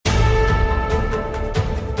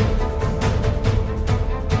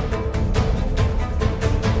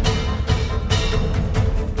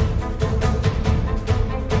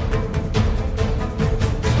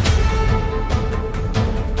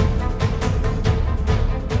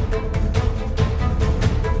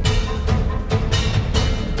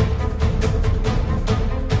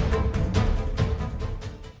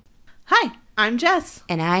I'm Jess.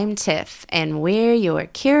 And I'm Tiff, and we're your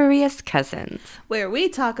curious cousins. Where we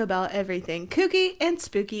talk about everything kooky and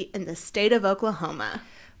spooky in the state of Oklahoma.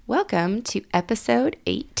 Welcome to episode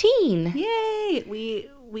 18. Yay!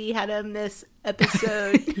 We had a miss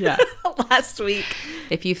episode last week.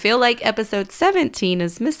 If you feel like episode 17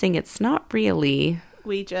 is missing, it's not really.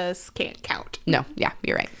 We just can't count. No, yeah,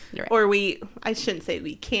 you're right. Or I shouldn't say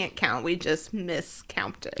we can't count. We just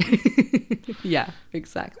miscounted. Yeah,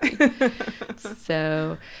 exactly.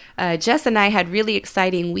 So, Jess and I had really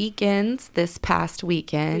exciting weekends this past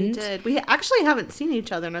weekend. We did. We actually haven't seen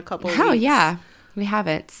each other in a couple of weeks. Oh, yeah. We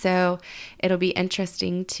haven't. So it'll be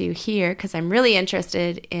interesting to hear, because I'm really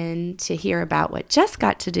interested to hear about what Jess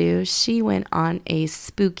got to do. She went on a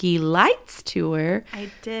spooky lights tour.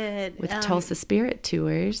 I did. With Tulsa Spirit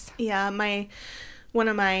Tours. Yeah, one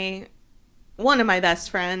of my best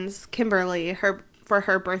friends, Kimberly, for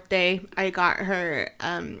her birthday, I got her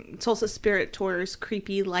Tulsa Spirit Tours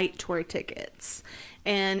creepy light tour tickets.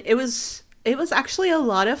 And it was actually a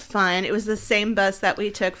lot of fun. It was the same bus that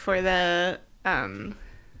we took for the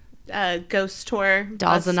ghost tour.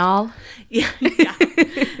 Dolls and all?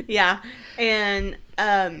 Yeah. And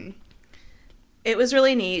it was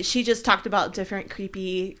really neat. She just talked about different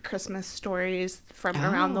creepy Christmas stories from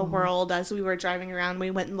around the world. As we were driving around,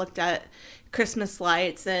 we went and looked at Christmas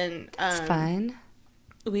lights, and it's fun.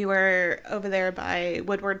 We were over there by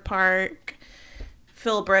Woodward Park,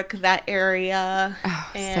 Philbrook, that area,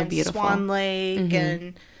 and so beautiful. Swan Lake,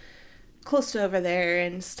 and close to over there,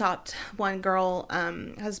 and stopped. One girl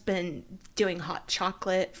has been doing hot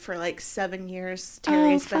chocolate for like 7 years.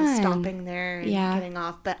 Terry's been stopping there and getting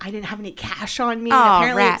off, but I didn't have any cash on me.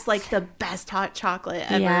 Apparently it's like the best hot chocolate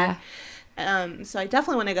ever. So I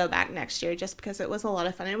definitely want to go back next year, just because it was a lot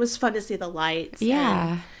of fun. It was fun to see the lights.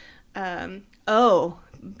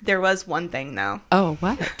 There was one thing though. Oh,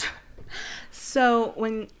 what? So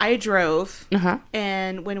when I drove,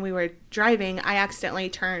 and when we were driving, I accidentally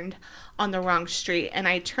turned on the wrong street, and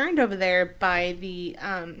I turned over there by the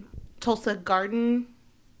Tulsa Garden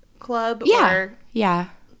Club. Yeah.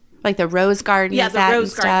 Like the Rose Garden is that and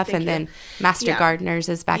stuff, and then Master Gardeners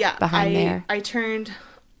is back behind there. I turned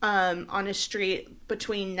on a street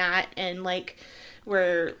between that and like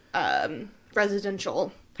where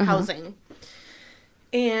residential housing.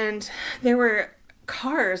 And there were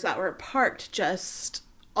cars that were parked just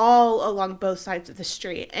all along both sides of the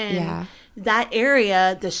street, and that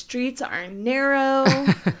area, the streets are narrow.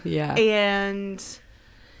 And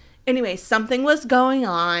anyway, something was going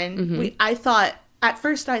on. At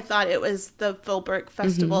first I thought it was the Philbrook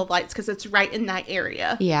Festival of Lights, because it's right in that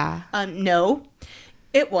area. No,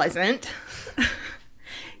 it wasn't.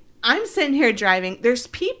 I'm sitting here driving. There's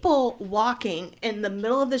people walking in the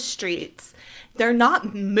middle of the streets. They're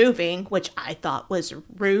not moving, which I thought was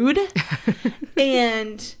rude.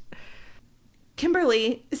 And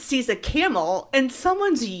Kimberly sees a camel in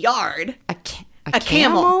someone's yard. A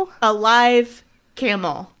camel? A live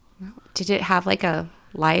camel. Did it have like a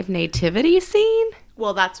live nativity scene?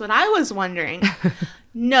 Well, that's what I was wondering.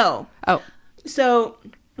 No. Oh. So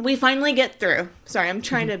we finally get through. Sorry, I'm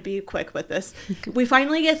trying to be quick with this. We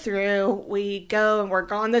finally get through. We go and we're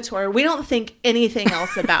on the tour. We don't think anything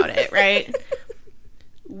else about it, right?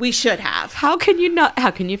 We should have. How can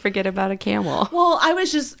you forget about a camel? Well,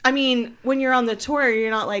 when you're on the tour, you're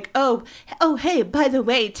not like, oh, hey, by the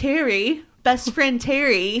way, Terry, best friend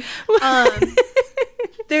Terry,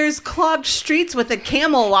 there's clogged streets with a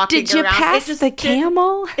camel walking around. Did you pass the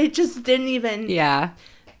camel? It just didn't even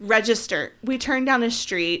register. We turned down a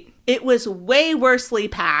street. It was way worsely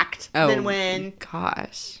packed than when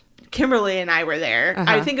Kimberly and I were there.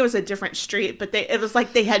 I think it was a different street, but it was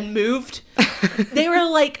like they had moved. They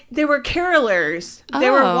were carolers. They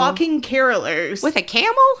were walking carolers. With a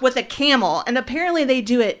camel? With a camel. And apparently they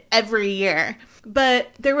do it every year.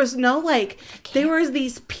 But there was no there was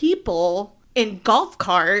these people in golf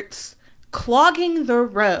carts clogging the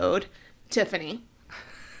road. Tiffany,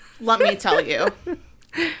 let me tell you.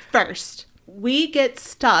 First, we get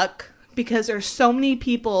stuck because there's so many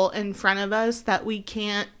people in front of us that we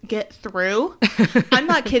can't get through. I'm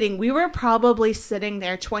not kidding. We were probably sitting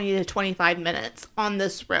there 20 to 25 minutes on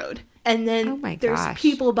this road. And then there's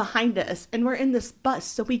people behind us, and we're in this bus,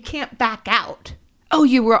 so we can't back out. Oh,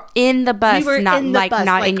 you were in the bus,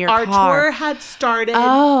 not in your car. Our tour had started.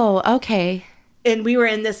 Oh, okay. And we were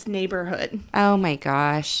in this neighborhood. Oh my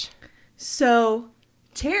gosh. So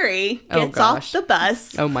Terry gets off the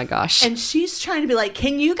bus. Oh my gosh. And she's trying to be like,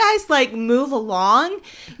 can you guys move along?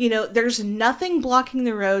 There's nothing blocking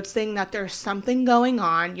the road, saying that there's something going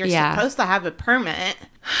on. You're supposed to have a permit.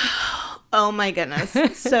 Oh my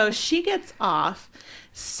goodness. So she gets off.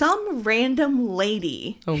 some random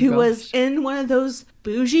lady who was in one of those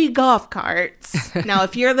bougie golf carts. Now,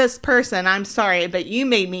 if you're this person, I'm sorry, but you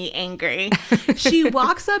made me angry. She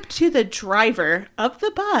walks up to the driver of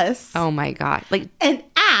the bus. Oh my God. And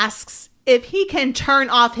asks if he can turn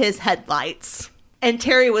off his headlights. And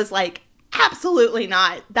Terry was like, absolutely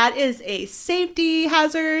not. That is a safety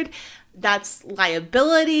hazard. That's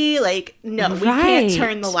liability. Like, no, we can't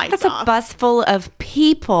turn the lights off. That's a bus full of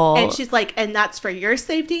people. And she's like, and that's for your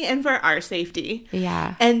safety and for our safety.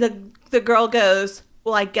 Yeah. And the girl goes,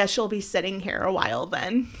 well, I guess you'll be sitting here a while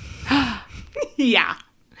then. Yeah.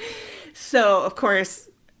 So, of course,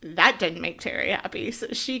 that didn't make Terry happy. So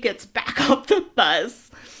she gets back off the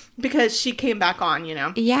bus because she came back on, you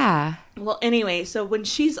know? Yeah. Well, anyway, so when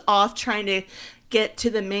she's off trying to get to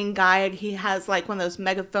the main guy, he has like one of those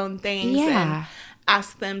megaphone things. Yeah. And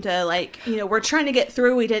ask them to, like, you know, we're trying to get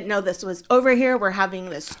through. We didn't know this was over here. We're having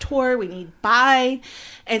this tour. We need by.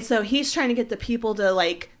 And so he's trying to get the people to,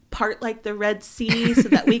 like, part like the Red Sea so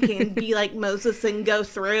that we can be like Moses and go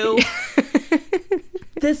through.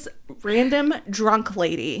 This random drunk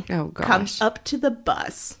lady comes up to the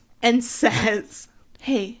bus and says,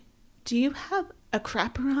 hey, do you have a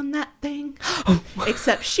crapper on that thing?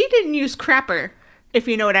 Except she didn't use crapper, if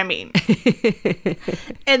you know what I mean.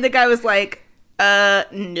 And the guy was like,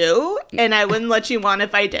 no, and I wouldn't let you on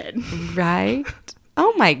if I did. Right?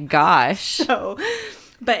 Oh my gosh.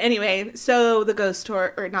 But anyway, so the ghost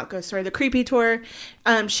tour, or not ghost tour, the creepy tour,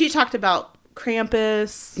 she talked about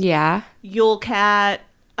Krampus. Yeah. Yule Cat,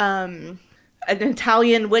 an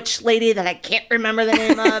Italian witch lady that I can't remember the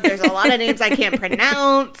name of. There's a lot of names I can't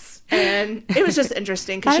pronounce. And it was just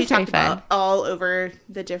interesting because she talked about all over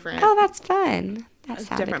the different. Oh, that's fun.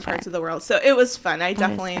 Different parts of the world. So it was fun.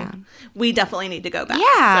 We definitely need to go back.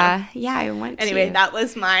 Yeah. So. Yeah, I want to. Anyway, that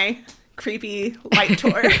was my creepy light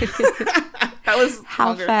tour. That was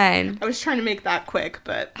how fun. I was trying to make that quick,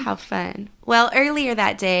 but how fun. Well, earlier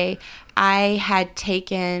that day, I had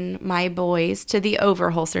taken my boys to the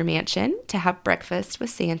Overholser Mansion to have breakfast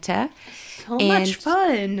with Santa. So much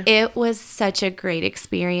fun. It was such a great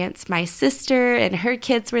experience. My sister and her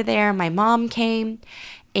kids were there. My mom came.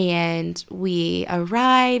 And we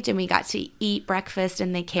arrived and we got to eat breakfast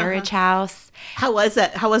in the carriage house. How was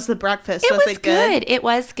it? How was the breakfast? Was it good? It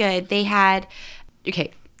was good. They had,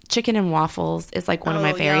 chicken and waffles is like one of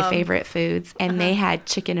my very favorite foods. And they had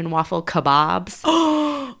chicken and waffle kebabs.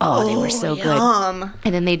 Oh, they were so good.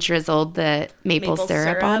 And then they drizzled the maple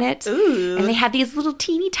syrup on it. Ooh. And they had these little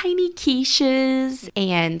teeny tiny quiches.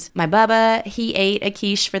 And my Bubba, he ate a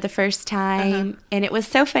quiche for the first time. And it was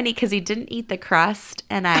so funny because he didn't eat the crust.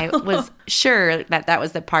 And I was sure that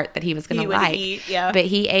was the part that he was going to like. But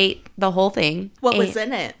he ate the whole thing. What was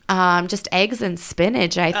in it? Just eggs and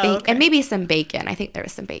spinach, I think. And maybe some bacon. I think there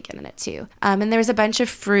was some bacon in it too. And there was a bunch of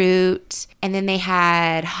fruit. And then they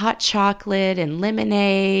had hot chocolate and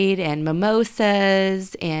lemonade and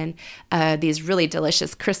mimosas and these really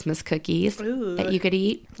delicious Christmas cookies that you could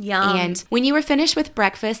eat. Yum. And when you were finished with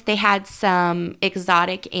breakfast, they had some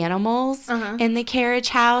exotic animals in the carriage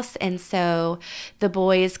house. And so the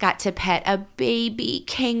boys got to pet a baby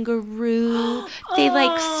kangaroo. They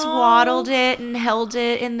swaddled it and held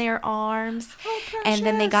it in their arms. And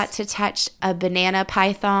then they got to touch a banana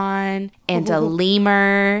python and a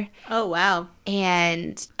lemur. Oh, wow.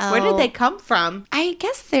 And where did they come from? I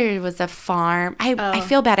guess there was a farm. I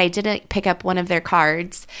feel bad I didn't pick up one of their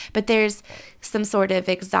cards, but there's some sort of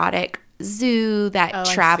exotic zoo that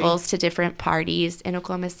travels to different parties in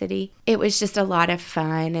Oklahoma City. It was just a lot of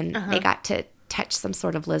fun, and they got to touch some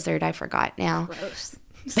sort of lizard. I forgot now. Gross.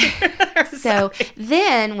 So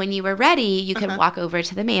then when you were ready, you could walk over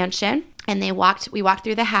to the mansion. And we walked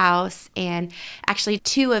through the house, and actually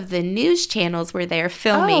 2 of the news channels were there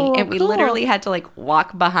filming, and we literally had to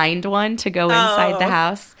walk behind one to go inside the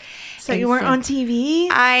house. So you weren't on TV?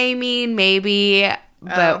 I mean, maybe,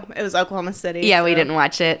 but it was Oklahoma City. Yeah, so. We didn't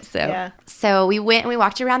watch it. So we went and we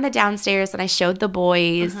walked around the downstairs, and I showed the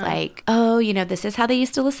boys this is how they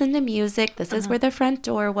used to listen to music. This is where the front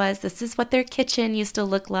door was. This is what their kitchen used to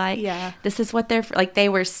look like. Yeah. This is what they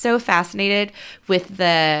were so fascinated with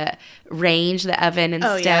the range, the oven and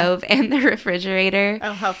stove and the refrigerator.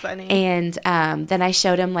 Oh, how funny. And then I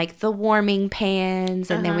showed them the warming pans,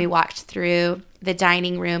 and then we walked through the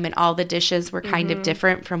dining room, and all the dishes were kind of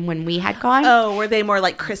different from when we had gone. Oh, were they more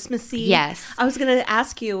Christmassy? Yes. I was going to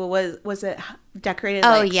ask you, was it decorated?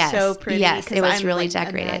 Oh, like, yes. So pretty. Yes, it was I'm, really like,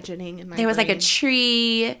 decorated. Imagining in my There was like a brain.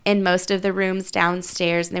 tree in most of the rooms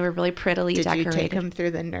downstairs, and they were really prettily decorated. Did you take them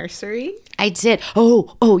through the nursery? I did.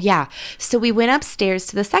 Oh, yeah. So we went upstairs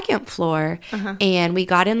to the second floor, and we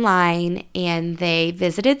got in line, and they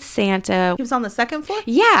visited Santa. He was on the second floor?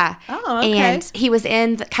 Yeah. Oh, okay. And he was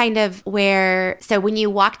in the kind of where, so when you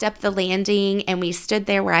walked up the landing and we stood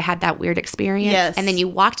there where I had that weird experience. Yes. And then you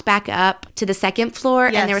walked back up to the second floor,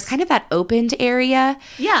 and there was kind of that opened area.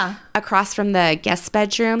 Yeah. Across from the guest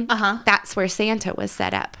bedroom. Uh-huh. That's where Santa was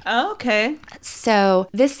set up. Oh, okay. So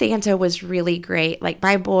this Santa was really great. Like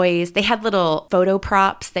my boys, they had little photo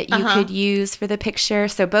props that you could use for the picture.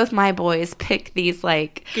 So both my boys picked these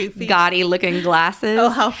like Goofy, gaudy looking glasses. Oh,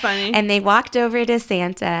 how funny. And they walked over to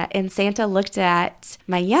Santa, and Santa looked at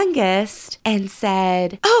my youngest and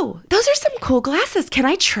said, "Oh, those are some cool glasses. Can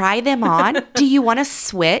I try them on? Do you want to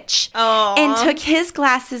switch?" Aww. And took his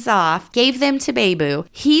glasses off, gave them to Babu.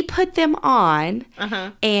 He put them on,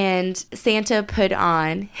 and Santa put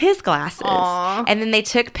on his glasses. Aww. And then they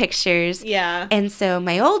took pictures. Yeah. And so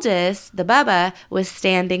my oldest, the Bubba, was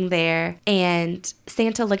standing there, and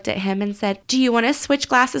Santa looked at him and said, "Do you want to switch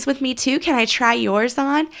glasses with me too? Can I try yours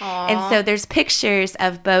on?" Aww. And so there's pictures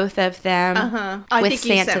of both of them. I with think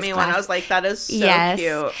you Santa's sent me one. I was like, that is so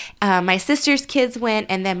cute. My sister's kids went,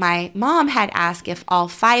 and then my mom had asked if all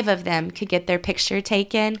 5 of them could get their picture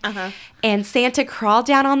taken. And Santa crawled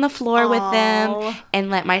down on the floor with them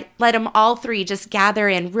and let them all 3 just gather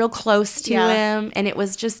in real close to him. And it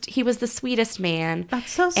was just, he was the sweetest man.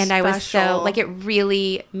 That's so And I was so, special. like, it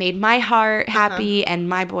really made my heart happy, and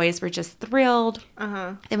my boys were just thrilled.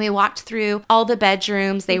 Then we walked through all the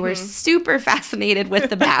bedrooms. They were super fascinated with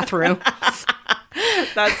the bathrooms.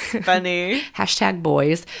 That's funny. Hashtag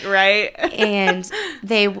boys. Right? And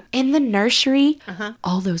they, in the nursery,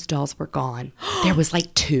 all those dolls were gone. There was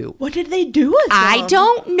like 2. What did they do with them? I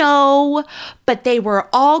don't know, but they were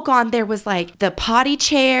all gone. There was like the potty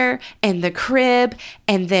chair and the crib,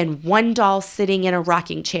 and then one doll sitting in a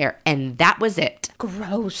rocking chair, and that was it.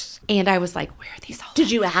 Gross. And I was like, where are these all?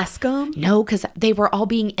 Did you ask them? No, because they were all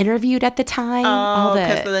being interviewed at the time. All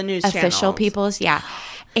because of the news official channels. peoples, yeah.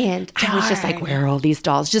 And I was just like, where are all these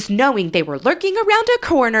dolls? Just knowing they were lurking around a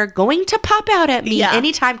corner, going to pop out at me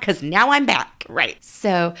anytime, because now I'm back. Right.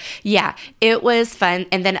 So, yeah, it was fun.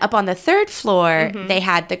 And then up on the 3rd floor, they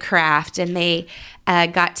had the craft, and they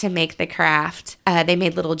got to make the craft. They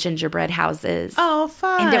made little gingerbread houses. Oh,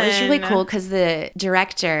 fun. And it was really cool because the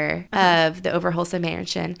director of the Overwholesome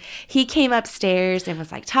Mansion, he came upstairs and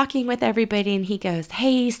was like talking with everybody, and he goes,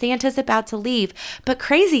 "Hey, Santa's about to leave. But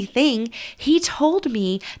crazy thing, he told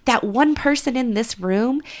me that one person in this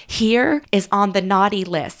room here is on the naughty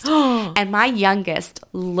list." And my youngest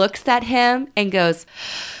looks at him and goes,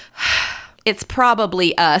 "It's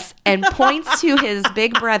probably us," and points to his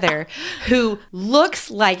big brother, who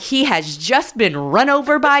looks like he has just been run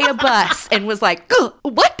over by a bus, and was like,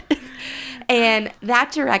 "What?" And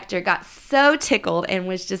that director got so tickled and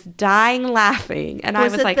was just dying laughing. And I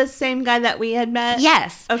was like, the same guy that we had met?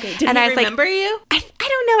 Yes. Okay. Did and he I was remember like, you? I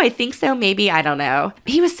don't know. I think so. Maybe. I don't know.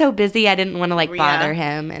 He was so busy. I didn't want to like bother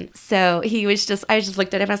him. And so I just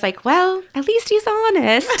looked at him. I was like, well, at least he's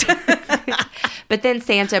honest. But then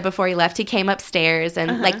Santa, before he left, he came upstairs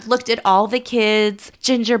and like looked at all the kids'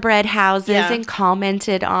 gingerbread houses and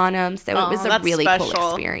commented on them. So it was a really cool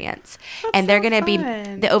experience. And they're going to be,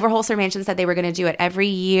 the Overwholesome Mansion said they were going to do it every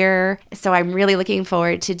year. So I'm really looking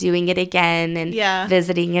forward to doing it again and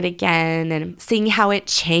visiting it again and seeing how it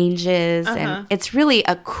changes. And it's really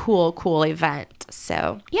a cool event.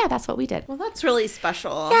 So yeah, that's what we did. Well, that's really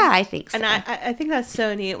special. Yeah, I think so. And I think that's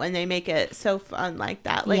so neat when they make it so fun like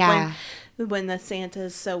that. Like when the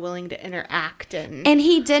Santa's so willing to interact and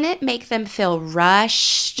he didn't make them feel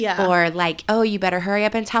rushed or like, oh, you better hurry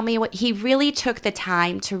up and tell me what. He really took the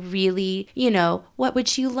time to really, what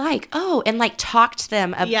would you like? Oh, and like talk to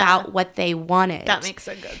them about what they wanted. That makes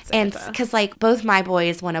a good Santa. And because like both my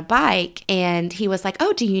boys want a bike, and he was like,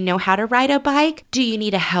 oh, do you know how to ride a bike? Do you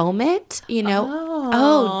need a helmet?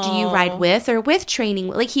 Oh, do you ride with training?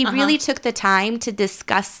 Like he really took the time to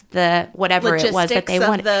discuss the whatever it was that they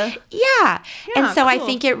wanted. And so I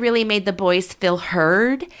think it really made the boys feel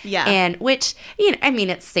heard. Yeah. And which,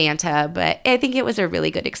 it's Santa, but I think it was a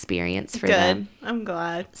really good experience for them. I'm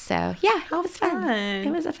glad. So, yeah, it was fun.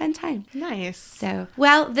 It was a fun time. Nice. So,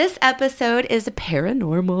 well, this episode is a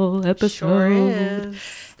paranormal episode. Sure is.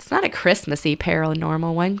 It's not a Christmassy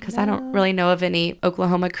paranormal one because I don't really know of any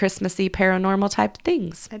Oklahoma Christmassy paranormal type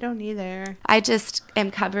things. I don't either. I just am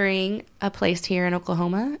covering a place here in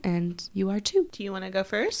Oklahoma, and you are too. Do you want to go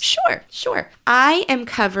first? Sure. I am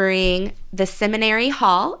covering the Seminary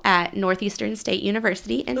Hall at Northeastern State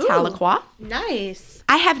University in Tahlequah. Nice.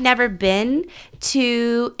 I have never been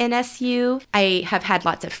to NSU. I have had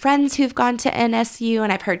lots of friends who've gone to NSU,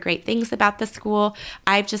 and I've heard great things about the school.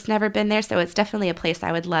 I've just never been there, so it's definitely a place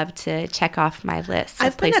I would love to check off my list.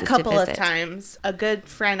 I've been a couple of times. A good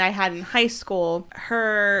friend I had in high school,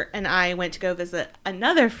 her and I went to go visit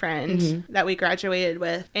another friend that we graduated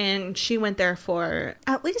with, and she went there for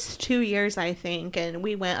at least 2 years, I think, and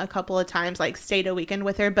we went a couple of times, like stayed a weekend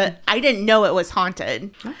with her, but I didn't know it was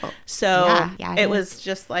haunted. So it was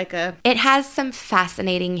just like It has some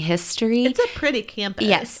fascinating history. It's a pretty campus.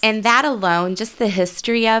 Yes, and that alone, just the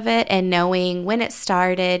history of it and knowing when it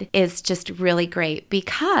started is just really great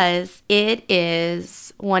because it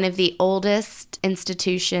is one of the oldest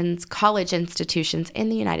institutions, college institutions in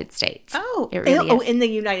the United States. Oh, it really is. In the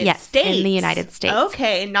United States? Yes, in the United States.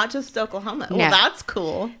 Okay, not just Oklahoma. No. Well, that's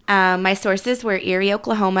cool. My sources were Erie,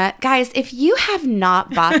 Oklahoma. Guys, if you have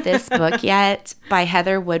not bought this book yet by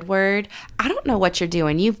Heather Woodward, I don't know what you're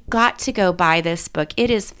doing. You've got to go buy this book. It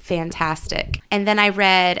is fantastic. And then I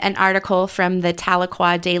read an article from the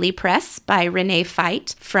Tahlequah Daily Press by Renee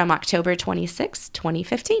Fite from October 26,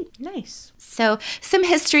 2015. Nice. So some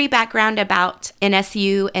history background about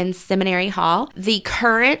NSU and Seminary Hall. The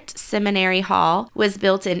current Seminary Hall was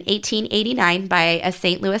built in 1889 by a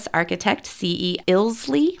St. Louis architect, C.E.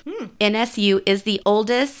 Ilsley. NSU is the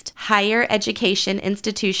oldest higher education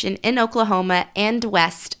institution in Oklahoma and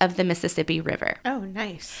west of the Mississippi River. Oh,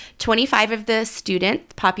 nice. 25 of the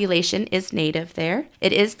student population is native there.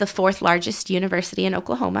 It is the fourth largest university in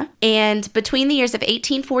Oklahoma. And between the years of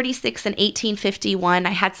 1846 and 1851, I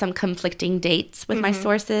had some conflicting dates with my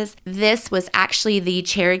sources. This was actually the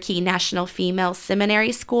Cherokee National Female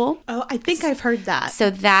Seminary School. Oh, I think I've heard that. So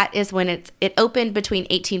that is when it opened between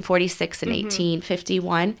 1846 and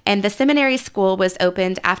 1851. And the seminary school was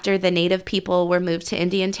opened after the Native people were moved to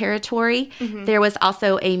Indian Territory. There was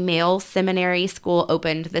also a male seminary school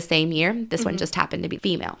opened the same year. This one just happened to be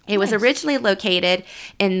female. It was originally located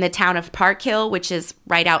in the town of Park Hill, which is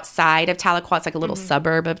right outside of Tahlequah. It's like a little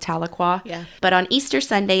suburb of Tahlequah. Yeah. But on Easter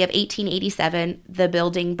Sunday of 1887, the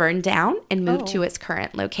building burned down and moved to its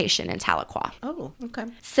current location in Tahlequah. Oh, okay.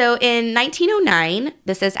 So in 1909,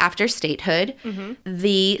 this is after statehood,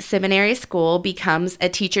 the seminary school becomes a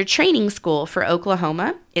teacher training school for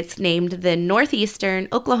Oklahoma. It's named the Northeastern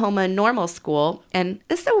Oklahoma Normal School. And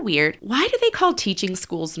it's so weird. Why do they call teaching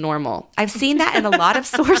schools normal? I've seen that in a lot of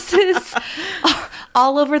sources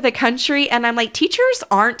all over the country. And I'm like, teachers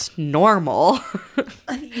aren't normal.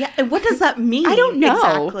 Yeah. And what does that mean? I don't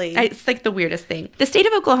know. Exactly. It's like the weirdest thing. The state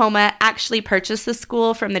of Oklahoma actually purchased the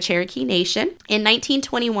school from the Cherokee Nation. In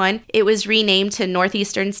 1921, it was renamed to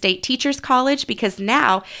Northeastern State Teachers College because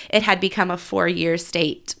now it had become a 4-year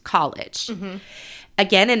state college.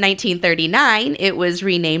 Again, in 1939, it was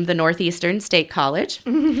renamed the Northeastern State College.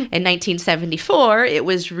 In 1974, it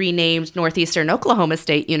was renamed Northeastern Oklahoma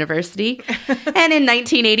State University. And in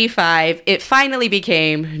 1985, it finally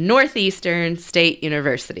became Northeastern State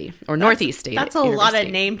University, or Northeast State That's University. a lot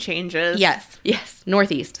of name changes. Yes.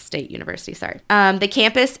 Northeast State University, sorry. The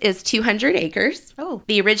campus is 200 acres. Oh.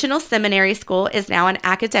 The original seminary school is now an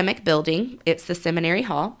academic building. It's the Seminary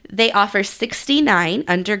Hall. They offer 69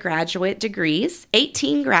 undergraduate degrees,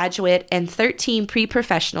 18 graduate, and 13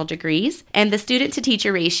 pre-professional degrees. And the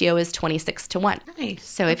student-to-teacher ratio is 26-1. Nice.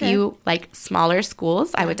 So if you like smaller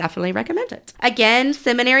schools, I would definitely recommend it. Again,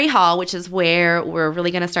 Seminary Hall, which is where we're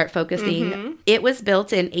really going to start focusing, it was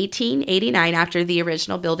built in 1889 after the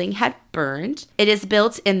original building had burned. It is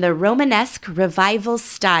built in the Romanesque Revival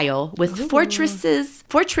style with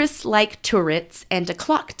fortress-like turrets and a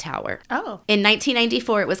clock tower. Oh. In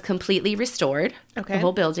 1994, it was completely restored, Okay. the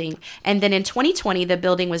whole building. And then in 2020, the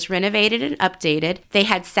building was renovated and updated. They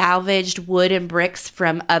had salvaged wood and bricks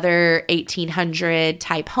from other 1800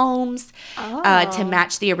 type homes to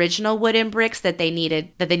match the original wood and bricks that they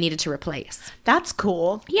needed to replace. That's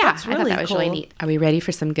cool. Yeah, That's I thought that was really neat. Are we ready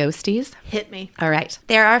for some ghosties? Hit me. All right.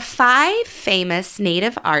 There are 5 5 famous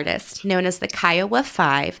native artists known as the Kiowa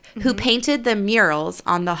Five who painted the murals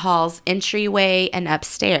on the hall's entryway and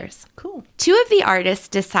upstairs. Cool. 2 of the artists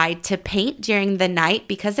decide to paint during the night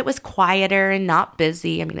because it was quieter and not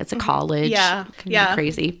busy. I mean, it's a college. Yeah. It can be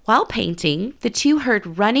crazy. While painting, the 2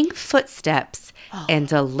 heard running footsteps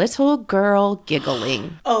and a little girl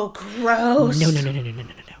giggling. Oh, gross. No.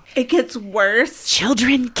 It gets worse.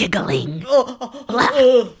 Children giggling.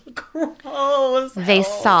 Gross. They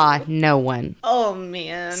saw no one. Oh,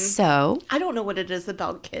 man. So, I don't know what it is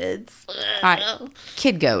about kids.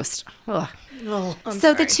 kid ghost. Ugh. Oh,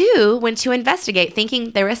 So the 2 went to investigate,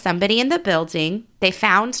 thinking there was somebody in the building. They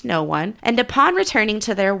found no one. And upon returning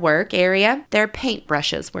to their work area, their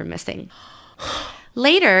paintbrushes were missing.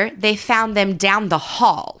 Later, they found them down the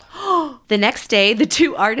hall. The next day, the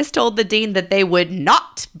 2 artists told the dean that they would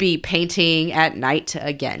not be painting at night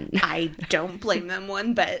again. I don't blame them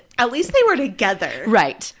one bit. At least they were together.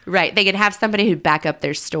 Right. They could have somebody who'd back up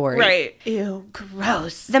their story. Right. Ew,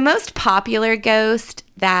 gross. The most popular ghost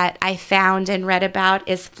that I found and read about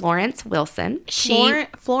is Florence Wilson.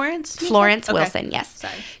 Florence Wilson, yes.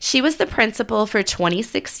 Sorry. She was the principal for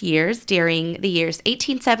 26 years during the years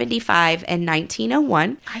 1875 and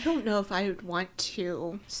 1901. I don't know if I would want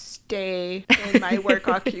to stay in my work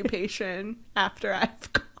occupation after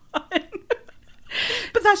I've gone.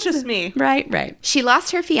 But that's just me. Right. She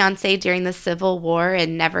lost her fiancé during the Civil War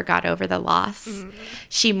and never got over the loss.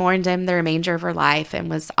 She mourned him the remainder of her life and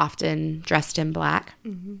was often dressed in black.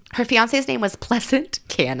 Her fiancé's name was Pleasant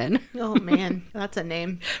Cannon. Oh, man. That's a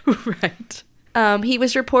name. Right. He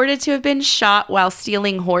was reported to have been shot while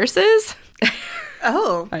stealing horses.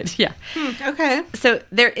 Oh. Yeah. Okay. So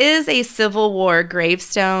there is a Civil War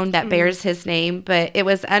gravestone that bears his name, but it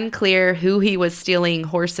was unclear who he was stealing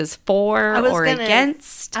horses for or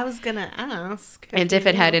against. I was going to ask. And if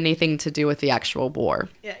it had anything to do with the actual war.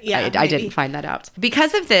 Yeah, I didn't find that out.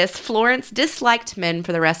 Because of this, Florence disliked men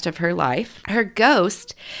for the rest of her life. Her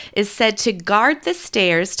ghost is said to guard the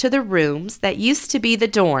stairs to the rooms that used to be the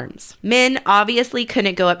dorms. Men obviously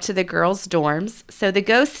couldn't go up to the girls' dorms, so the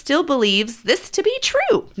ghost still believes this to be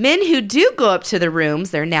true. Men who do go up to the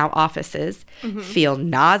rooms, they're now offices, feel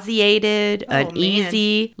nauseated,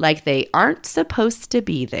 uneasy, like they aren't supposed to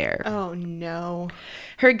be there. Oh, no.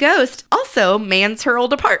 Her ghost also mans her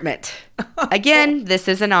old apartment. Again, this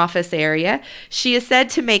is an office area. She is said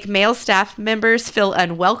to make male staff members feel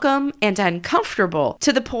unwelcome and uncomfortable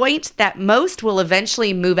to the point that most will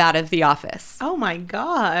eventually move out of the office. Oh my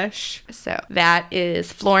gosh. So that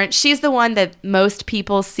is Florence. She's the one that most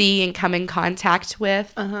people see and come in contact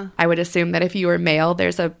with. I would assume that if you were male,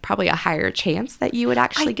 there's probably a higher chance that you would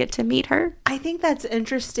actually get to meet her. I think that's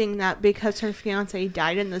interesting that because her fiance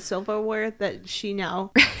died in the Civil War that she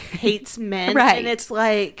now hates men. Right. And it's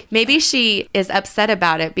like... Maybe she is upset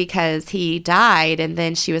about it because he died and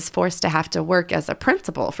then she was forced to have to work as a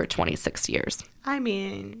principal for 26 years. I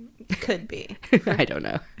mean, could be. I don't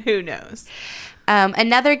know. Who knows?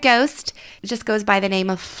 Another ghost just goes by the name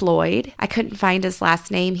of Floyd. I couldn't find his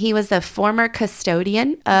last name. He was a former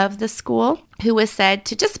custodian of the school who was said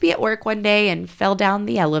to just be at work one day and fell down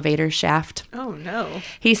the elevator shaft. Oh, no.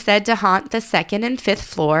 He's said to haunt the 2nd and 5th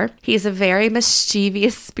floor. He's a very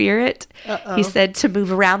mischievous spirit. He's said to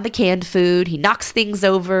move around the canned food. He knocks things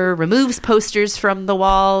over, removes posters from the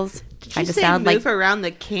walls. Did you say move around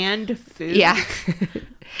the canned food? Yeah.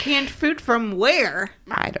 Canned food from where?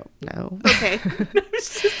 I don't know. Okay.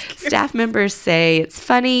 Staff members say it's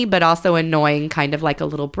funny, but also annoying, kind of like a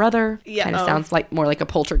little brother. Yeah. Kind of sounds like more like a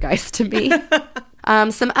poltergeist to me.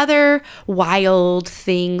 Some other wild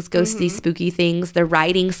things, ghostly, spooky things. The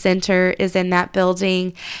writing center is in that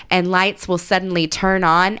building, and lights will suddenly turn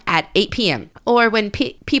on at 8 p.m. Or when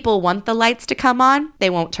people want the lights to come on,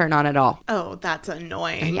 they won't turn on at all. Oh, that's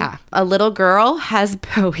annoying. Yeah. A little girl has...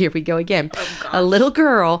 Oh, here we go again. Oh, a little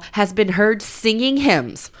girl has been heard singing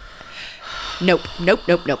hymns. Nope.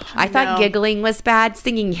 I thought giggling was bad.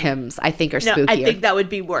 Singing hymns, I think, are spookier. I think that would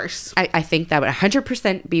be worse. I think that would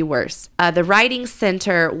 100% be worse. The writing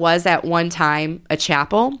center was at one time a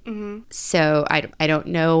chapel. So I don't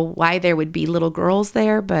know why there would be little girls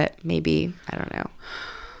there, but maybe, I don't know.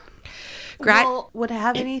 Well, would it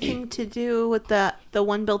have anything to do with the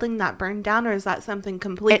one building that burned down, or is that something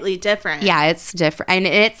completely different? Yeah, it's different, and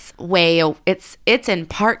it's in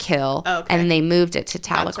Park Hill, and they moved it to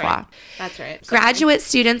Tahlequah. That's right. Graduate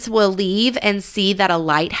students will leave and see that a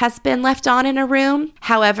light has been left on in a room.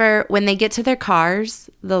 However, when they get to their cars,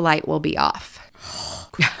 the light will be off.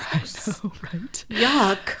 I know, right?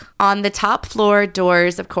 Yuck. On the top floor,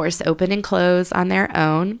 doors, of course, open and close on their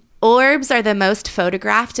own. Orbs are the most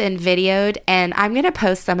photographed and videoed, and I'm going to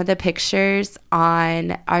post some of the pictures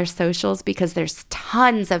on our socials because there's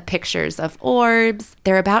tons of pictures of orbs.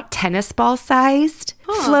 They're about tennis ball sized,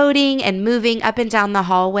 floating and moving up and down the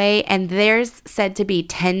hallway, and there's said to be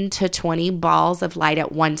 10 to 20 balls of light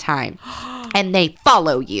at one time. And they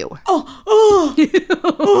follow you. Oh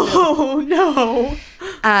no.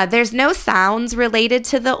 There's no sounds related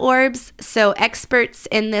to the orbs, so experts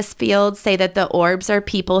in this field say that the orbs are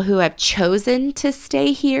people who have chosen to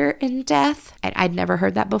stay here in death. And I'd never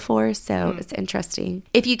heard that before, so it's interesting.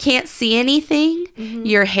 If you can't see anything,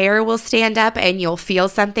 your hair will stand up and you'll feel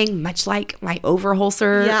something, much like my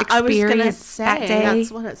Overholser experience I was gonna say, that day.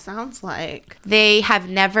 that's what it sounds like. They have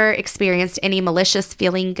never experienced any malicious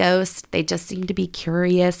feeling ghosts. They just seem to be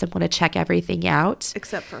curious and want to check everything out.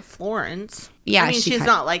 Except for Florence. Yeah, I mean, she's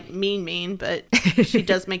not like mean, but she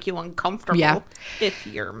does make you uncomfortable if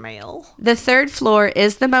you're male. The third floor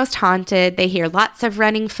is the most haunted. They hear lots of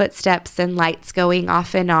running footsteps and lights going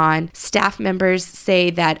off and on. Staff members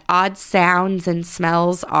say that odd sounds and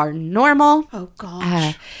smells are normal. Oh,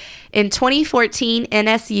 gosh. In 2014,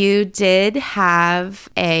 NSU did have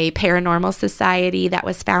a paranormal society that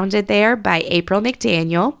was founded there by April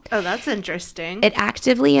McDaniel. Oh, that's interesting. It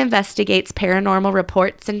actively investigates paranormal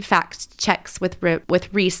reports and fact checks with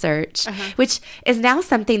research, which is now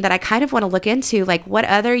something that I kind of want to look into. Like, what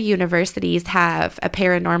other universities have a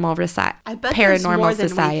paranormal I bet there's more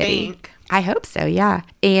than we think. I hope so, yeah.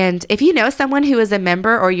 And if you know someone who is a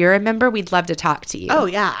member or you're a member, we'd love to talk to you. Oh,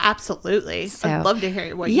 yeah, absolutely. So, I'd love to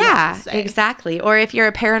hear what you have to say. Yeah, exactly. Or if you're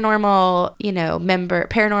a paranormal, member,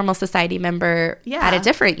 paranormal society member at a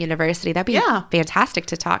different university, that'd be fantastic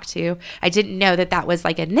to talk to. I didn't know that was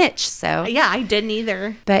like a niche, so. Yeah, I didn't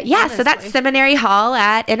either. But yeah, honestly. So that's Seminary Hall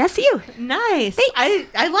at NSU. Nice. Thanks.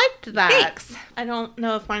 I liked that. Thanks. I don't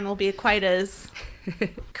know if mine will be quite as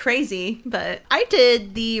crazy, but I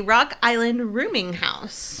did the Rock Island Rooming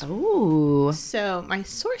House. Oh. So my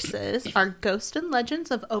sources are Ghosts and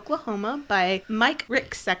Legends of Oklahoma by Mike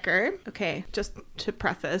Ricksecker. Okay, just to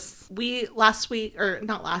preface, the last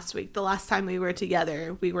time we were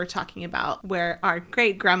together, we were talking about where our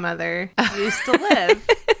great grandmother used to live.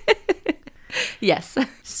 Yes.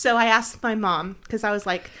 So I asked my mom, because I was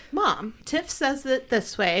like, Mom, Tiff says it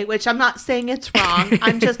this way, which I'm not saying it's wrong.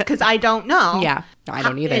 I'm just, because I don't know. Yeah, no, I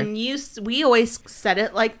don't either. And we always said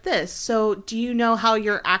it like this. So do you know how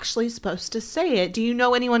you're actually supposed to say it? Do you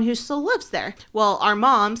know anyone who still lives there? Well, our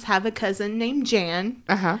moms have a cousin named Jan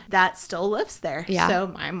that still lives there. Yeah. So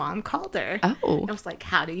my mom called her. Oh. I was like,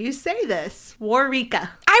 how do you say this? Waurika.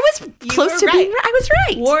 I was close to being right. I was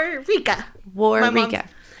right. Waurika. Waurika.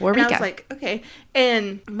 And I was like, okay.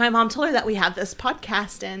 And my mom told her that we have this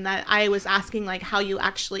podcast and that I was asking like how you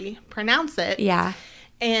actually pronounce it. Yeah.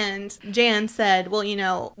 And Jan said,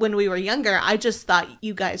 well, when we were younger, I just thought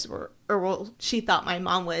you guys were, she thought my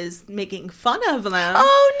mom was making fun of them.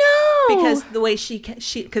 Oh, no. Because the way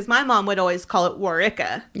because my mom would always call it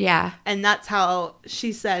Waurika. Yeah. And that's how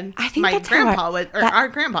she said I think our grandpa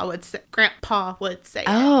would say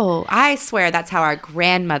Oh, I swear that's how our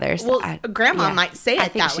grandmother said it. Well, grandma might say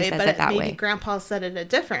it that way, but maybe way. Grandpa said it a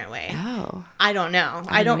different way. Oh. I don't know.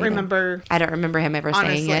 I don't remember. I don't remember him ever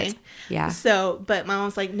saying it. Yeah. So, but my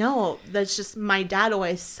mom's like, no, that's just my dad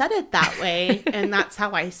always said it that way. And that's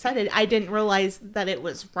how I said it. I didn't realize that it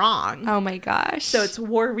was wrong. Oh my gosh. So it's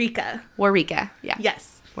Waurika. Waurika. Yeah.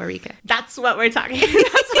 Yes. Waurika. That's what we're talking about.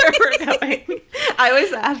 That's where we're going. I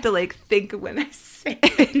always have to think when I say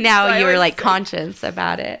it. Now you're conscious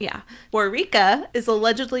about it. Yeah. Waurika is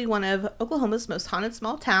allegedly one of Oklahoma's most haunted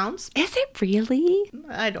small towns. Is it really?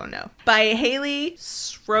 I don't know. By Haley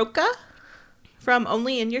Sroka from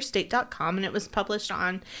onlyinyourstate.com, and it was published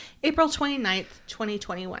on April 29th,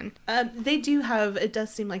 2021. It does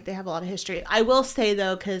seem like they have a lot of history. I will say,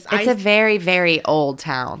 though, because it's a very, very old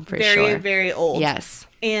town, for sure. Very, very old. Yes.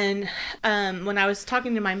 And when I was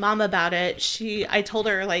talking to my mom about it, I told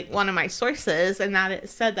her, one of my sources, and that it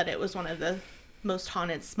said that it was one of the most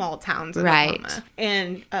haunted small towns in Oklahoma.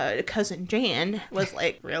 And cousin Jan was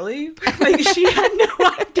like, really? She had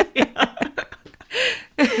no idea.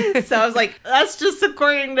 So I was like, that's just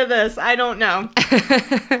according to this. I don't know.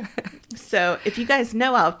 So if you guys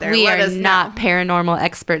know out there, we let are us not know. Paranormal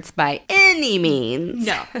experts by any means.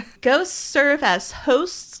 No. Ghosts serve as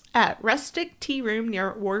hosts at Rustic Tea Room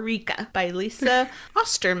near Waurika by Lisa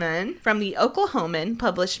Osterman from the Oklahoman,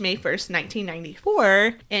 published May 1st,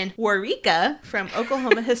 1994, and Waurika from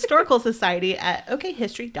Oklahoma Historical Society at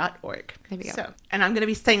okhistory.org. There we go. So, and I'm going to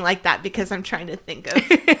be saying like that because I'm trying to think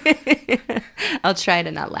of. I'll try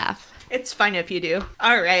to not laugh. It's fine if you do.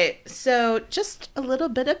 All right. So just a little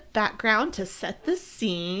bit of background to set the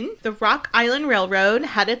scene. The Rock Island Railroad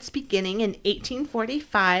had its beginning in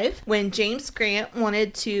 1845 when James Grant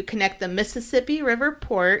wanted to connect the Mississippi River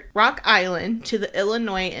port, Rock Island, to the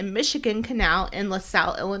Illinois and Michigan Canal in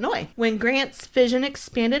LaSalle, Illinois. When Grant's vision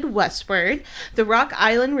expanded westward, the Rock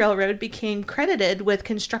Island Railroad became credited with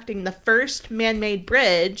constructing the first man-made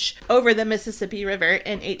bridge over the Mississippi River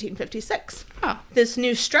in 1856. Oh. This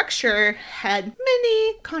new structure had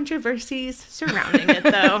many controversies surrounding it,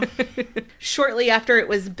 though. Shortly after it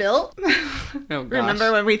was built, Oh, gosh.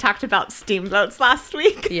 remember when we talked about steamboats last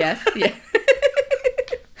week? Yes, yeah.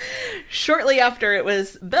 Shortly after it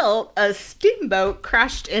was built, a steamboat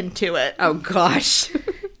crashed into it. Oh, gosh.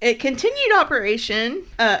 Its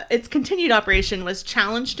continued operation was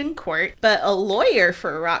challenged in court, but a lawyer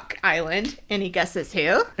for Rock Island, any guesses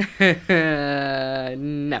who?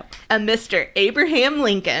 No. A Mr. Abraham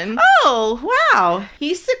Lincoln. Oh, wow.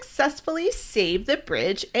 He successfully saved the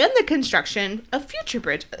bridge and the construction of future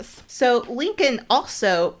bridges. So Lincoln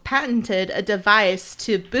also patented a device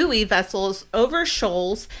to buoy vessels over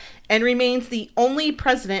shoals and remains the only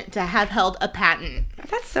president to have held a patent.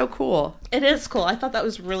 That's so cool. It is cool. I thought that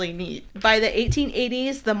was really neat. By the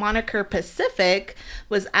 1880s, the moniker Pacific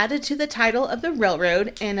was added to the title of the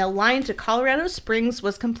railroad, and a line to Colorado Springs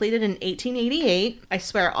was completed in 1888. I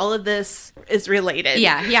swear, all of this is related.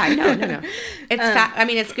 Yeah, no.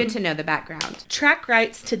 It's it's good to know the background. Track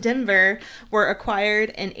rights to Denver were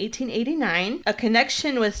acquired in 1889. A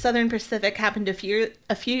connection with Southern Pacific happened a few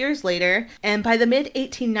years later, and by the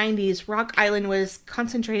mid-1890s, Rock Island was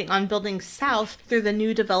concentrating on building south through the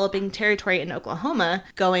new developing territory in Oklahoma,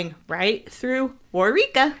 going right through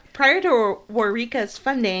Waurika. Prior to Waurika's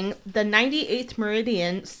funding, the 98th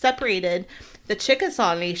Meridian separated the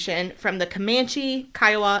Chickasaw Nation from the Comanche,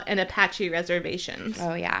 Kiowa, and Apache reservations.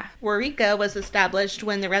 Oh, yeah. Waurika was established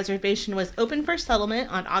when the reservation was open for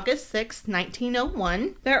settlement on August 6,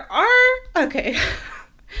 1901. There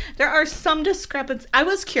are some discrepancies. I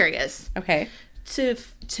was curious. Okay.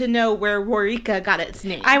 To know where Waurika got its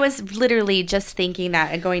name. I was literally just thinking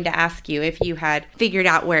that and going to ask you if you had figured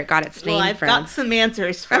out where it got its name from. Well, I've got some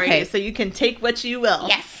answers for you, so you can take what you will.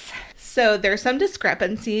 Yes. So there's some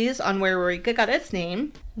discrepancies on where Waurika got its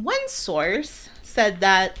name. One source said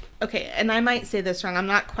that, okay, and I might say this wrong. I'm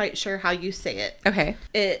not quite sure how you say it. Okay.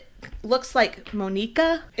 It looks like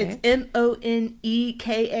Monica. Okay. It's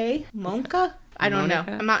Moneka. Monka? I don't know.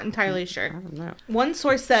 I'm not entirely sure. I don't know. One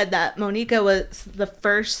source said that Monica was the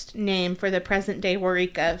first name for the present-day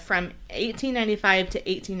Waurika from 1895 to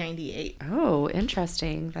 1898. Oh,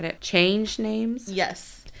 interesting. That it changed names?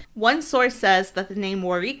 Yes. One source says that the name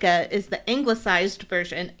Waurika is the anglicized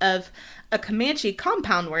version of a Comanche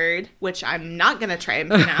compound word, which I'm not going to try and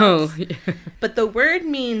pronounce. Oh, yeah. But the word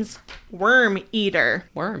means worm eater.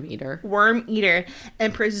 Worm eater. Worm eater.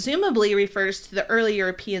 And presumably refers to the early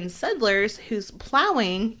European settlers whose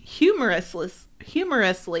plowing humorously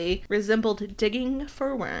resembled digging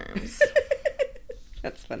for worms.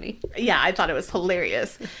 That's funny. Yeah, I thought it was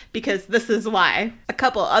hilarious because this is why. A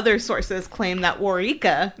couple other sources claim that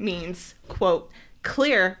Waurika means, quote,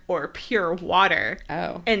 clear or pure water.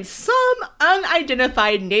 Oh. In some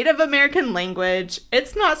unidentified Native American language,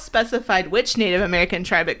 it's not specified which Native American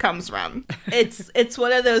tribe it comes from. It's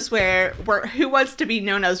one of those where who wants to be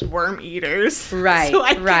known as worm eaters? Right, so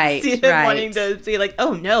I can see them wanting to say like,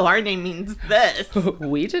 oh no, our name means this.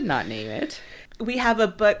 We did not name it. We have a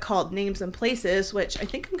book called Names and Places, which I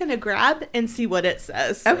think I'm going to grab and see what it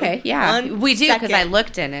says. Okay, yeah. We do, because I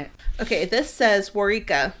looked in it. Okay, this says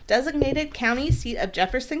Waurika, designated county seat of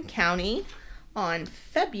Jefferson County on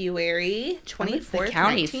February 24th,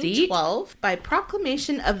 1912. By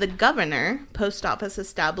proclamation of the governor, post office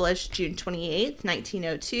established June 28th,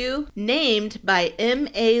 1902. Named by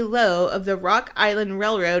M.A. Lowe of the Rock Island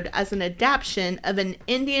Railroad as an adaptation of an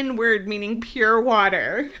Indian word meaning pure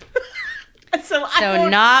water. So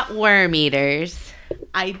not worm eaters.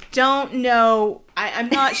 I don't know. I'm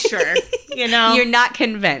not sure. You're not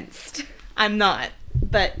convinced. I'm not.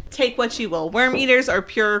 But take what you will. Worm eaters or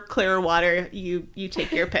pure clear water. You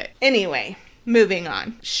take your pick. Anyway, moving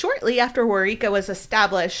on. Shortly after Waurika was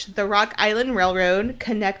established, the Rock Island Railroad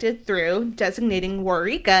connected through, designating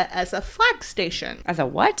Waurika as a flag station. As a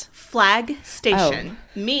what? Flag station.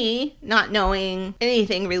 Oh. Me, not knowing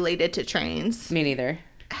anything related to trains. Me neither.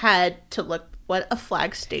 Had to look what a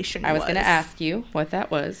flag station was. I was going to ask you what that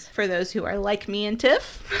was. For those who are like me and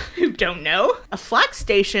Tiff, who don't know, a flag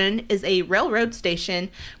station is a railroad station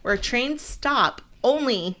where trains stop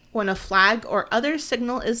only when a flag or other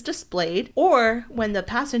signal is displayed or when the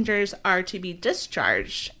passengers are to be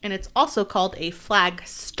discharged. And it's also called a flag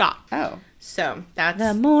stop. Oh. So that's...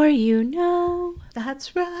 The more you know.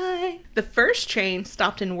 That's right. The first train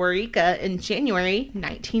stopped in Waurika in January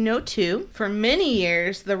 1902. For many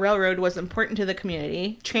years, the railroad was important to the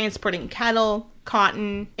community, transporting cattle,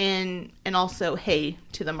 cotton, and also hay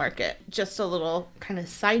to the market. Just a little kind of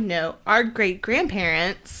side note, our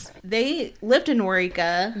great-grandparents, they lived in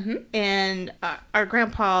Waurika, and our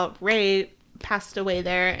grandpa Ray passed away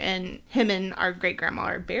there, and him and our great-grandma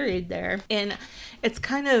are buried there. And it's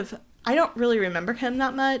kind of... I don't really remember him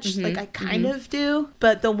that much. Like, I kind of do.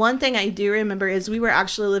 But the one thing I do remember is we were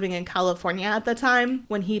actually living in California at the time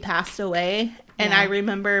when he passed away. And I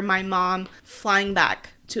remember my mom flying back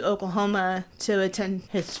to Oklahoma to attend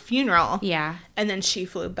his funeral. Yeah. And then she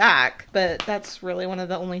flew back. But that's really one of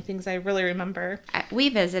the only things I really remember. We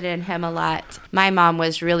visited him a lot. My mom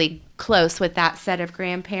was really close with that set of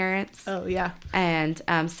grandparents. Oh, yeah. And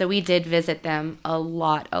so we did visit them a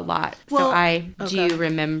lot. Well, so I do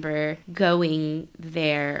remember going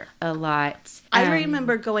there a lot. I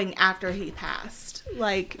remember going after he passed.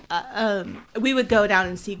 Like, we would go down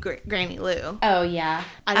and see Granny Lou. Oh, yeah.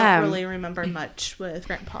 I don't really remember much with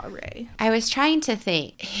Grandpa Ray. I was trying to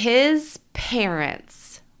think. His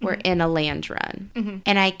parents were in a land run.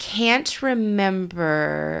 And I can't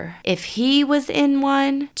remember if he was in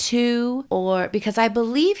one, too, or because I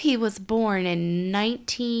believe he was born in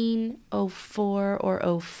 1904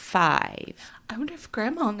 or 05. I wonder if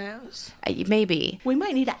Grandma knows. Maybe. We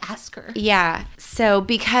might need to ask her. Yeah. So,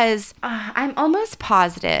 because I'm almost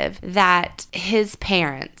positive that his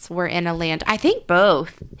parents were in a land... I think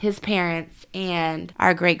both his parents and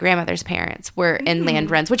our great-grandmother's parents were in land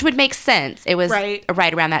runs, which would make sense. It was right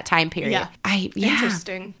around that time period. Yeah.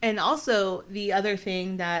 Interesting. And also, the other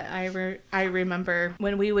thing that I remember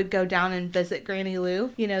when we would go down and visit Granny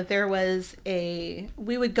Lou, you know,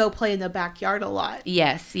 we would go play in the backyard a lot.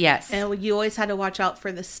 Yes. And you always had to watch out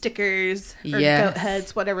for the stickers or goat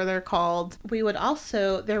heads, whatever they're called. We would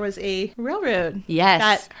also, there was a railroad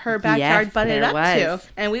that her backyard butted up to.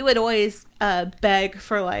 And we would always beg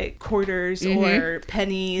for like quarters or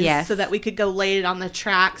pennies so that we could go lay it on the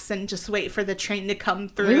tracks and just wait for the train to come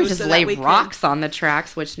through. We would just lay rocks on the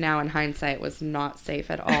tracks, which now in hindsight was not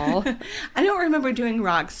safe at all. I don't remember doing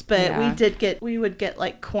rocks, but we would get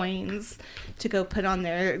like coins to go put on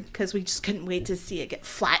there because we just couldn't wait to see it get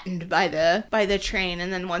flattened by the train.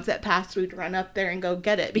 And then once it passed, we'd run up there and go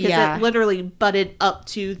get it because it literally butted up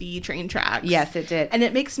to the train tracks. Yes, it did. And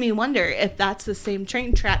it makes me wonder if that's the same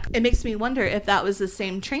train track. It makes me wonder if that was the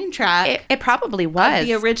same train track. It probably was.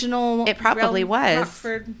 The original. It probably was.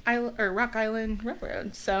 Rock Island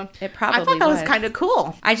Railroad. So it probably I thought that was kind of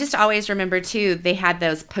cool. I just always remember too, they had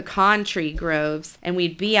those pecan tree groves and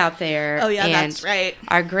we'd be out there. Oh yeah, that's right.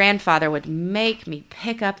 Our grandfather would make me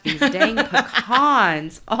pick up these dang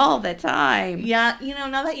pecans all the time. Yeah, you know,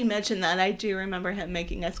 now that you mention that, I do remember him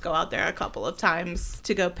making us go out there a couple of times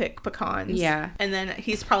to go pick pecans. Yeah. And then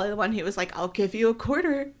he's probably the one who was like, I'll give you a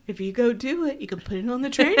quarter. If you go do it, you can put it on the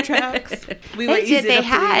train tracks. They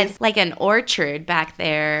had like an orchard back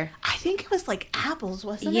there. I think it was like apples,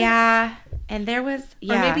 wasn't it? Yeah. And there was,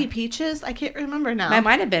 Or maybe peaches. I can't remember now. It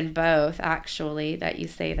might have been both, actually, that you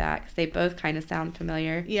say that, because they both kind of sound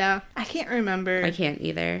familiar. Yeah. I can't remember. I can't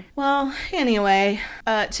either. Well, anyway,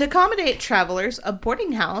 to accommodate travelers, a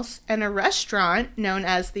boarding house and a restaurant known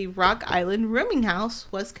as the Rock Island Rooming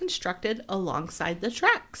House was constructed alongside the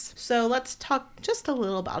tracks. So let's talk just a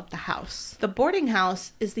little about the house. The boarding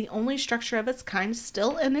house is the only structure of its kind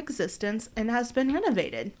still in existence and has been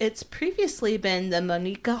renovated. It's previously been the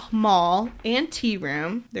Waurika Mall and Tea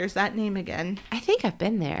Room. There's that name again. I think I've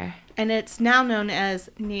been there. And it's now known as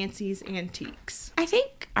Nancy's Antiques. I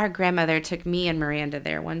think our grandmother took me and Miranda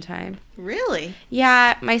there one time. Really?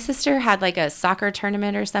 Yeah, my sister had like a soccer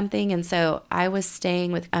tournament or something, and so I was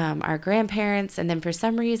staying with our grandparents, and then for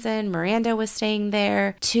some reason Miranda was staying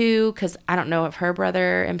there too, because I don't know if her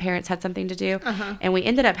brother and parents had something to do. And we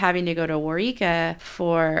ended up having to go to Waurika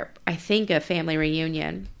for, I think, a family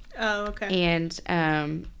reunion. Oh, okay. And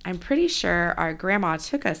I'm pretty sure our grandma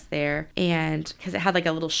took us there, and because it had like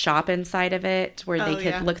a little shop inside of it where they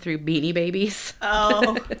could look through Beanie Babies.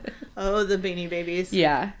 Oh, the Beanie Babies.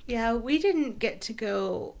 Yeah. Yeah, we didn't get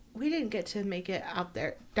to make it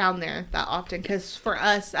down there that often, because for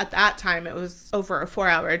us at that time it was over a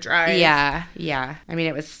 4-hour drive. Yeah. I mean,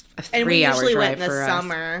 it was a 3-hour drive for us. And we usually went in the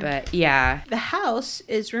summer. But yeah. The house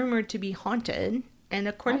is rumored to be haunted. And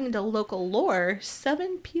according to local lore,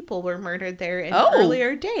 7 people were murdered there in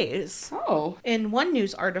earlier days. Oh. In one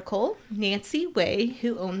news article, Nancy Way,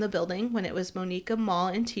 who owned the building when it was Waurika Mall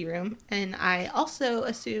and Tea Room, and I also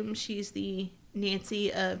assume she's the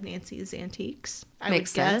Nancy of Nancy's Antiques.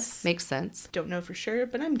 Makes sense. Don't know for sure,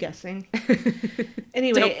 but I'm guessing.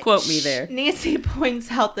 Anyway, don't quote me there. Nancy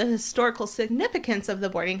points out the historical significance of the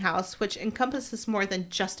boarding house, which encompasses more than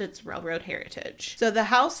just its railroad heritage. So the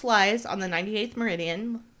house lies on the 98th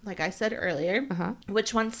meridian, like I said earlier,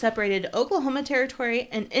 which once separated Oklahoma Territory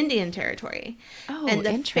and Indian Territory. Oh, and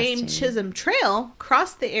the famed Chisholm Trail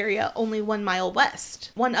crossed the area only 1 mile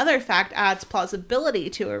west. One other fact adds plausibility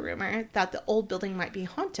to a rumor that the old building might be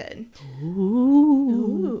haunted.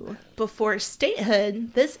 Ooh. Before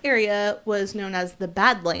statehood, this area was known as the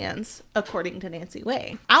Badlands, according to Nancy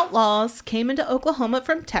Way. Outlaws came into Oklahoma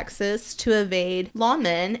from Texas to evade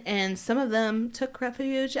lawmen, and some of them took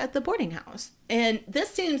refuge at the boarding house. And this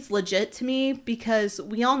seems legit to me because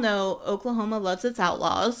we all know Oklahoma loves its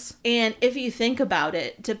outlaws. And if you think about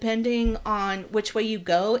it, depending on which way you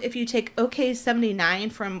go, if you take OK 79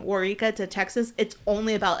 from Waurika to Texas, it's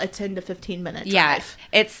only about a 10 to 15 minute drive. Yeah,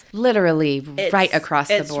 it's literally right across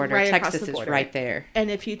the border. Right Texas the border. is right there. And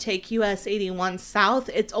if you take US 81 south,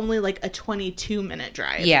 it's only like a 22-minute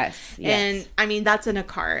drive. Yes. And I mean, that's in a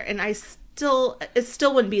car. And it still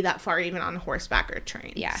wouldn't be that far even on horseback or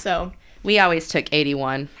train. Yeah. So we always took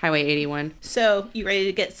 81, Highway 81. So you ready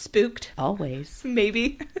to get spooked? Always.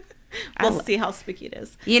 Maybe. We'll see how spooky it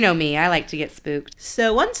is. You know me, I like to get spooked.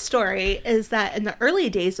 So one story is that in the early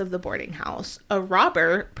days of the boarding house, a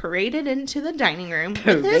robber paraded into the dining room.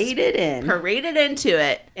 Paraded into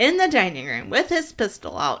it in the dining room with his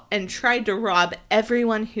pistol out and tried to rob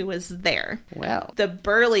everyone who was there. Well. The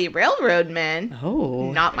burly railroad men.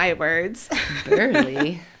 Oh. Not my words.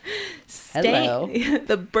 Burly. Hello.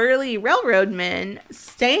 The burly railroad men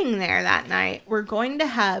staying there that night were going to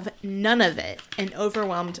have none of it and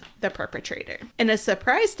overwhelmed the perpetrator. In a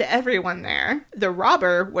surprise to everyone there, the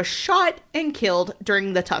robber was shot and killed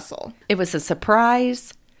during the tussle. It was a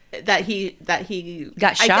surprise that he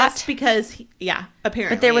got shot? I guess because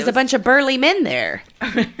apparently. But there was a bunch of burly men there.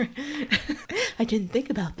 I didn't think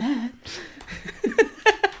about that.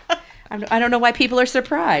 I don't know why people are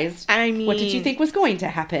surprised. I mean, what did you think was going to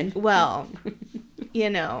happen? Well,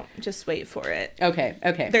 just wait for it. Okay.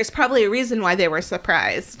 There's probably a reason why they were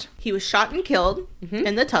surprised. He was shot and killed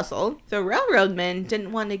in the tussle. The railroad men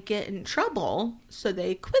didn't want to get in trouble, so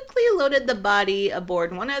they quickly loaded the body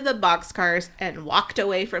aboard one of the boxcars and walked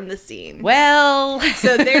away from the scene. Well,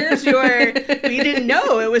 so there's your, we didn't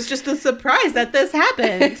know. It was just a surprise that this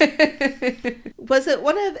happened. Was it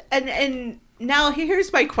one of, and now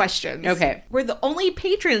here's my questions. Okay. Were the only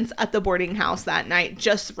patrons at the boarding house that night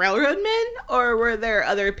just railroad men, or were there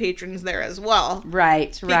other patrons there as well?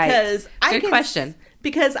 Right. Because Good question.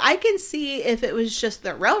 Because I can see if it was just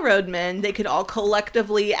the railroad men, they could all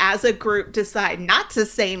collectively as a group decide not to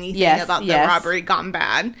say anything about the robbery gone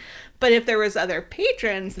bad. But if there was other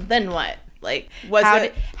patrons, then what? Like,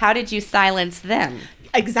 how did you silence them?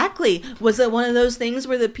 Exactly. Was it one of those things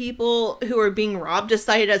where the people who were being robbed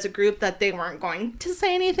decided as a group that they weren't going to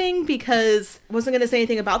say anything because wasn't going to say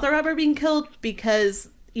anything about the robber being killed because,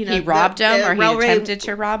 he robbed him or he attempted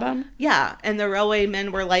to rob him? Yeah. And the railway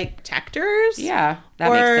men were like protectors? Yeah.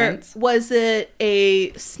 That makes sense. Or was it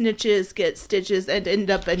a snitches get stitches and end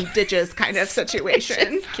up in ditches kind of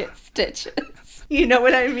situation? Snitches get stitches. You know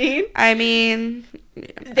what I mean? I mean,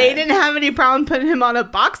 they didn't have any problem putting him on a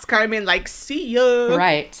boxcar. I mean, like, see ya.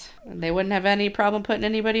 Right. They wouldn't have any problem putting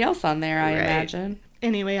anybody else on there, I imagine.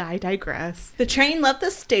 Anyway, I digress. The train left the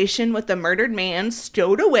station with the murdered man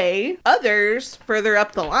stowed away. Others, further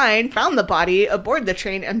up the line, found the body aboard the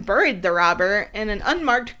train and buried the robber in an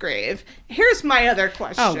unmarked grave. Here's my other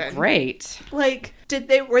question. Oh, great. Like,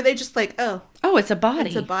 were they just like, oh, it's a body.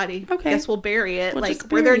 It's a body. Okay. Guess we'll bury it. We'll like,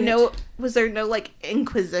 was there no like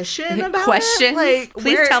inquisition about questions? It? Like,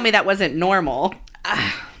 please tell me that wasn't normal.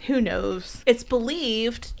 Who knows? It's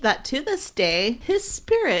believed that to this day, his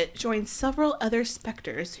spirit joins several other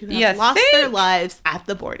specters who have lost their lives at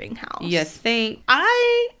the boarding house. You think?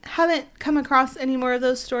 I haven't come across any more of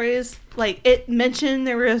those stories. Like, it mentioned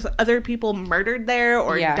there was other people murdered there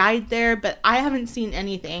or died there, but I haven't seen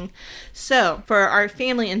anything. So, for our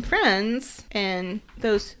family and friends, and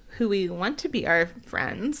those who we want to be our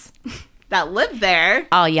friends, that live there.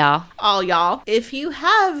 All y'all. If you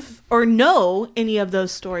have or know any of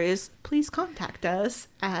those stories, please contact us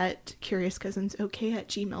at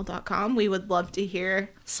curiouscousinsok@gmail.com. We would love to hear.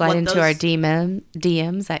 Slide into our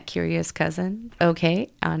DMs at Curious Cousin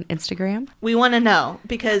on Instagram. We want to know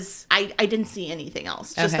because I didn't see anything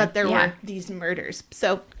else. Just that there were these murders.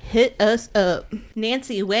 So hit us up.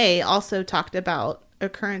 Nancy Way also talked about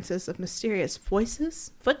occurrences of mysterious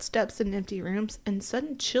voices, footsteps in empty rooms, and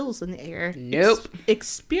sudden chills in the air.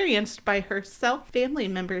 Experienced by herself, family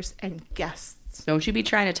members, and guests. Don't you be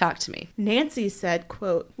trying to talk to me. Nancy said,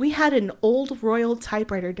 quote, "We had an old royal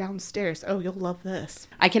typewriter downstairs." Oh, you'll love this.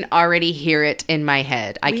 I can already hear it in my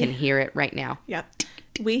head. I can hear it right now. Yep.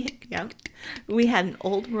 We had an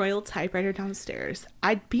old royal typewriter downstairs.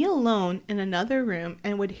 I'd be alone in another room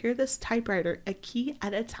and would hear this typewriter a key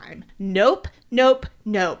at a time. Nope.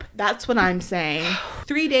 That's what I'm saying.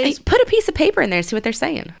 3 days. Hey, put a piece of paper in there and see what they're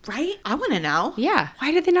saying. Right? I want to know. Yeah.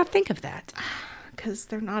 Why did they not think of that? Because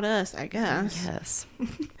they're not us, I guess. Yes.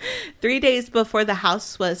 3 days before the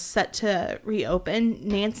house was set to reopen,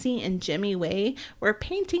 Nancy and Jimmy Way were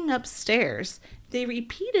painting upstairs. They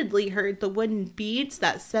repeatedly heard the wooden beads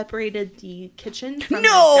that separated the kitchen from the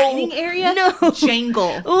dining area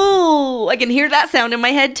jangle. Ooh, I can hear that sound in my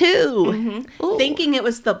head too. Mm-hmm. Thinking it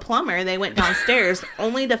was the plumber, they went downstairs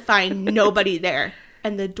only to find nobody there,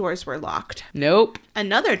 and the doors were locked. Nope.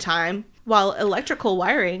 Another time, while electrical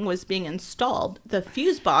wiring was being installed, the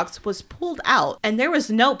fuse box was pulled out and there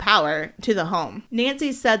was no power to the home.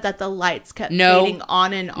 Nancy said that the lights kept fading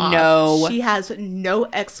on and off. She has no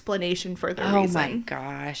explanation for the reason. Oh my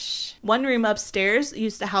gosh. One room upstairs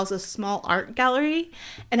used to house a small art gallery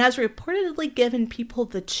and has reportedly given people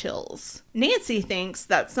the chills. Nancy thinks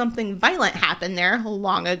that something violent happened there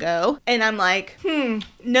long ago. And I'm like,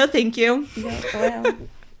 no thank you.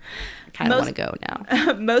 I kind of want to go now.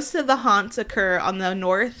 Most of the haunts occur on the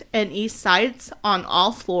north and east sides on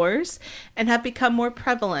all floors and have become more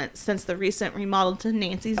prevalent since the recent remodel to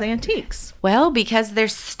Nancy's Antiques. Well, because they're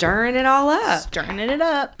stirring it all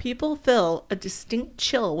up. People feel a distinct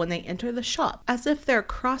chill when they enter the shop, as if they're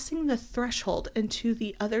crossing the threshold into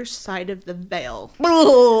the other side of the veil.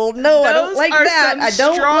 Oh, no, I don't like that. I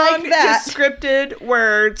don't like that. Descripted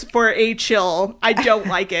words for a chill. I don't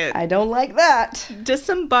like it. I don't like that.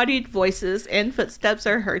 Disembodied voices and footsteps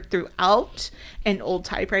are heard throughout, and old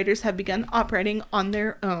typewriters have begun operating on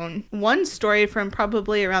their own. One story from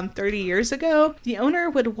probably around 30 years ago, the owner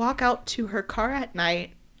would walk out to her car at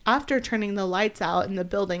night after turning the lights out in the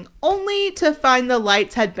building, only to find the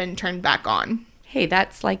lights had been turned back on. Hey,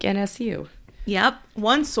 that's like NSU. Yep.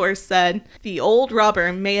 One source said the old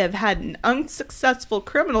robber may have had an unsuccessful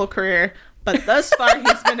criminal career, but thus far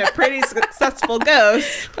he's been a pretty successful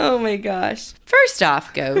ghost. Oh my gosh. First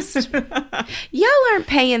off, ghost, y'all aren't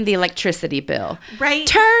paying the electricity bill. Right.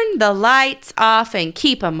 Turn the lights off and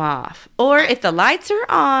keep them off. Or if the lights are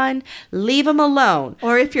on, leave them alone.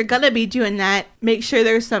 Or if you're going to be doing that, make sure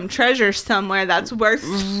there's some treasure somewhere that's worth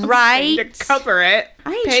something to cover it.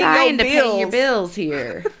 I ain't trying to pay your bills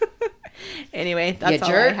here. Anyway, that's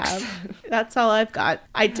all I have. That's all I've got.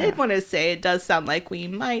 I did want to say it does sound like we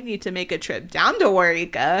might need to make a trip down to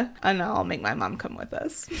Waurika, and I'll make my mom come with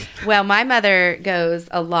us. Well, my mother goes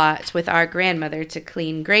a lot with our grandmother to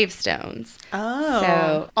clean gravestones. Oh.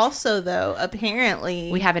 So, also, though,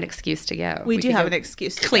 apparently... we have an excuse to go. We do have an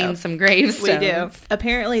excuse to clean some gravestones. We do.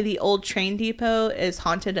 Apparently, the old train depot is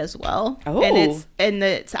haunted as well. Oh. And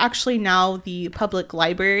it's actually now the public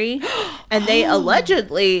library, and they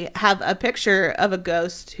allegedly have a picture of a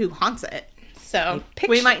ghost who haunts it. So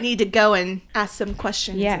we might need to go and ask some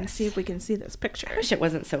questions and see if we can see this picture. I wish it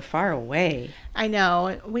wasn't so far away. I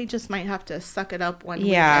know. We just might have to suck it up one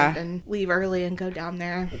weekend and leave early and go down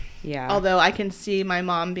there. Yeah. Although I can see my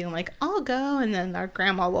mom being like, I'll go, and then our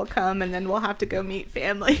grandma will come, and then we'll have to go meet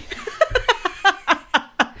family.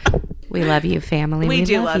 We love you, family. We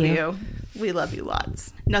do love you. We love you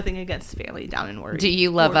lots. Nothing against family down in Waurika. Do you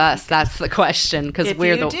love us? That's the question. Because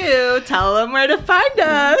we're If you do, tell them where to find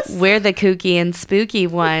us. We're the kooky and spooky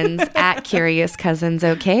ones at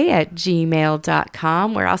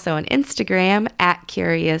CuriousCousins@gmail.com. We're also on Instagram at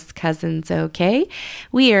CuriousCousins.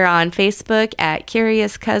 We are on Facebook at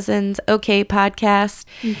Curious Cousins Podcast.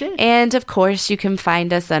 And of course, you can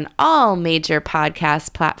find us on all major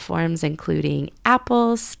podcast platforms, including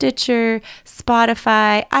Apple, Stitcher,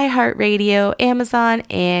 Spotify, iHeartRadio, Amazon,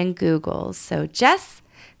 and Google. So, Jess,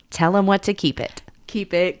 tell them what to keep it.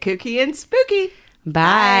 Keep it kooky and spooky.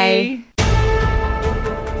 Bye.